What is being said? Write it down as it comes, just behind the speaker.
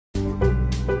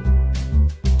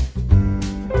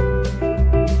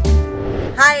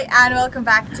Hi and welcome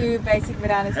back to Basic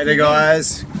Bananas. Hey there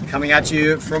guys, coming at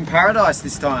you from paradise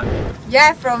this time.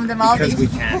 Yeah, from the Maldives.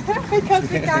 Because we can. Because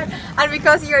we can. And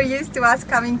because you're used to us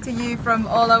coming to you from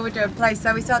all over the place.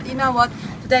 So we thought, you know what,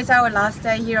 today's our last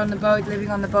day here on the boat, living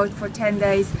on the boat for 10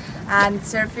 days and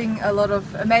surfing a lot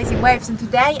of amazing waves. And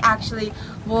today actually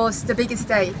was the biggest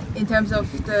day in terms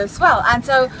of the swell. And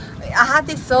so I had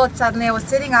this thought suddenly. I was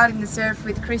sitting out in the surf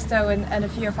with Christo and a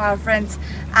few of our friends,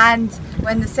 and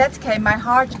when the set came, my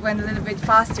heart went a little bit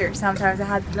faster. Sometimes I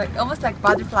had almost like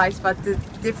butterflies, but the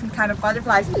different kind of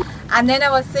butterflies. And then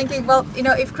I was thinking, well, you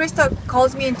know, if Christo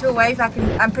calls me into a wave,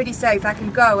 I'm pretty safe. I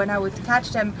can go and I would catch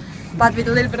them, but with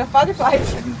a little bit of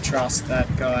butterflies. You can trust that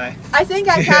guy. I think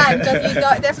I can, because he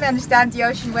definitely understands the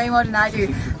ocean way more than I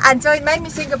do. And so it made me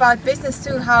think about business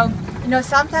too, how, you know,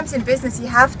 sometimes in business you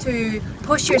have to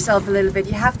push yourself a little bit.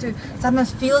 You have to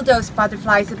sometimes feel those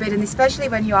butterflies a bit, and especially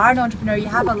when you are an entrepreneur, you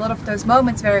have a lot of those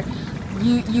moments where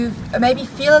you maybe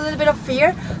feel a little bit of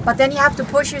fear, but then you have to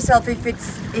push yourself if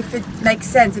it makes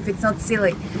sense, if it's not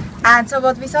silly. And so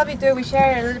what we thought we'd do, we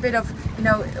share a little bit of, you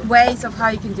know, ways of how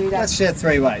you can do that. Let's share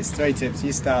 3 ways, 3 tips.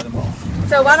 You start them off.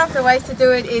 So one of the ways to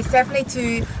do it is definitely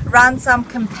to run some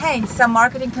campaigns, some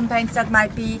marketing campaigns that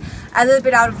might be a little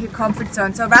bit out of your comfort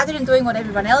zone. So rather than doing what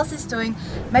everyone else is doing,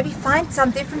 maybe find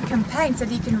some different campaigns that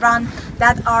you can run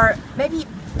that are maybe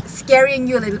scaring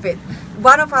you a little bit.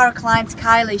 One of our clients,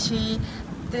 Kylie, she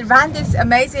ran this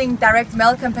amazing direct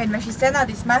mail campaign where she sent out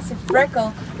this massive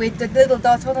freckle with the little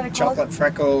dots. What are they called? Chocolate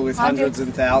freckle with hundreds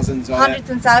and thousands on hundreds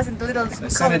and thousands little. So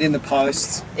send it in the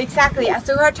post. Exactly,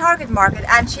 so her target market,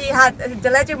 and she had the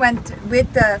letter went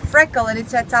with the freckle, and it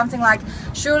said something like,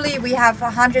 "Surely we have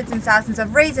hundreds and thousands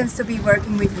of reasons to be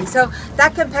working with you." So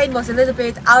that campaign was a little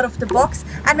bit out of the box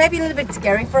and maybe a little bit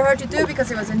scary for her to do because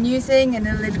it was a new thing and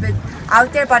a little bit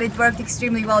out there, but it worked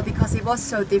extremely well because it was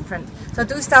so different. So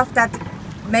do stuff that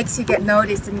makes you get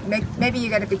noticed and maybe you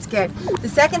get a bit scared. The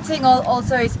second thing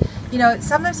also is, you know,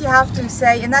 sometimes you have to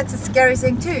say, and that's a scary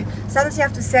thing too, sometimes you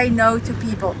have to say no to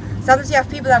people. Sometimes you have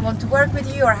people that want to work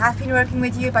with you or have been working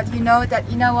with you, but you know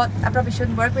that, you know what, I probably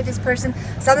shouldn't work with this person.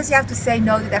 Sometimes you have to say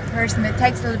no to that person. It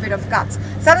takes a little bit of guts.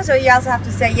 Sometimes you also have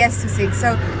to say yes to things.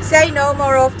 So say no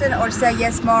more often or say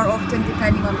yes more often,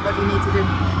 depending on what you need to do.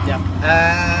 Yeah,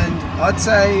 and I'd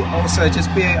say also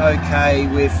just be okay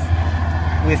with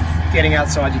getting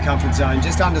outside your comfort zone,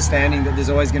 just understanding that there's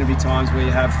always going to be times where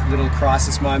you have little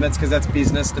crisis moments, because that's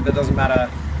business, but it doesn't matter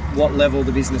what level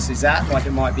the business is at. Like,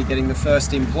 it might be getting the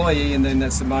first employee, and then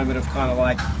that's the moment of kind of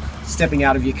like stepping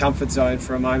out of your comfort zone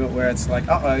for a moment where it's like,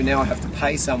 uh-oh, now I have to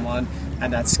pay someone,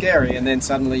 and that's scary. And then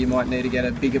suddenly you might need to get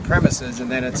a bigger premises, and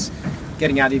then it's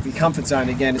getting out of your comfort zone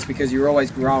again. It's because you're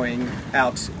always growing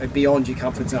out beyond your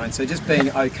comfort zone. So just being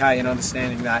okay and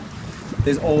understanding that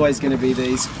there's always going to be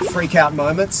these freak out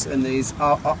moments and these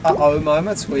uh-oh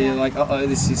moments where you're like, uh-oh,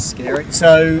 this is scary.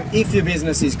 So if your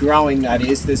business is growing, that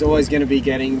is, there's always going to be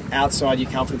getting outside your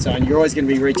comfort zone. You're always going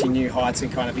to be reaching new heights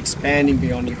and kind of expanding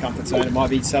beyond your comfort zone. It might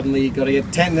be suddenly you've got to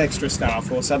get 10 extra staff,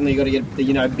 or suddenly you've got to get,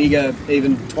 you know, bigger,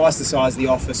 even twice the size of the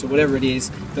office, or whatever it is.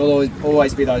 There'll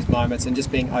always be those moments, and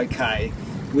just being okay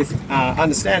with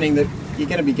understanding that you're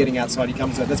going to be getting outside your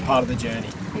comfort zone. That's part of the journey.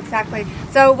 Exactly.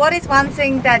 So what is one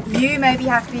thing that you maybe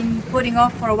have been putting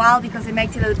off for a while because it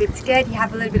makes you a little bit scared, you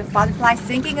have a little bit of butterflies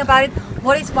thinking about it?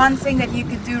 What is one thing that you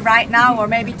could do right now or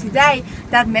maybe today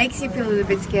that makes you feel a little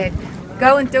bit scared?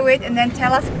 Go and do it, and then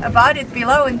tell us about it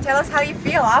below, and tell us how you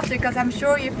feel after, because I'm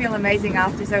sure you feel amazing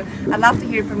after. So I'd love to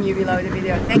hear from you below the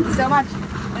video. Thank you so much.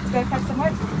 Let's go catch some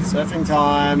waves. Surfing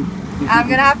time. I'm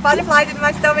gonna have butterflies in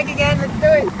my stomach again. Let's do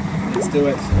it. Let's do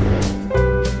it.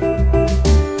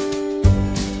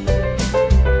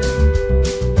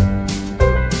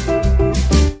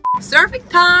 Surfing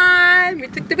time! We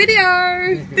took the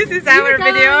video! This is our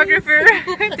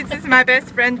videographer. This is my best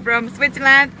friend from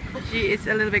Switzerland. She is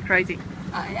a little bit crazy.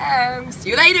 I am.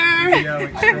 See you later! Video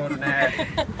extraordinaire.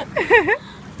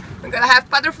 I'm gonna have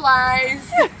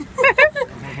butterflies.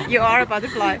 You are a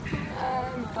butterfly.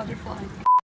 Butterfly.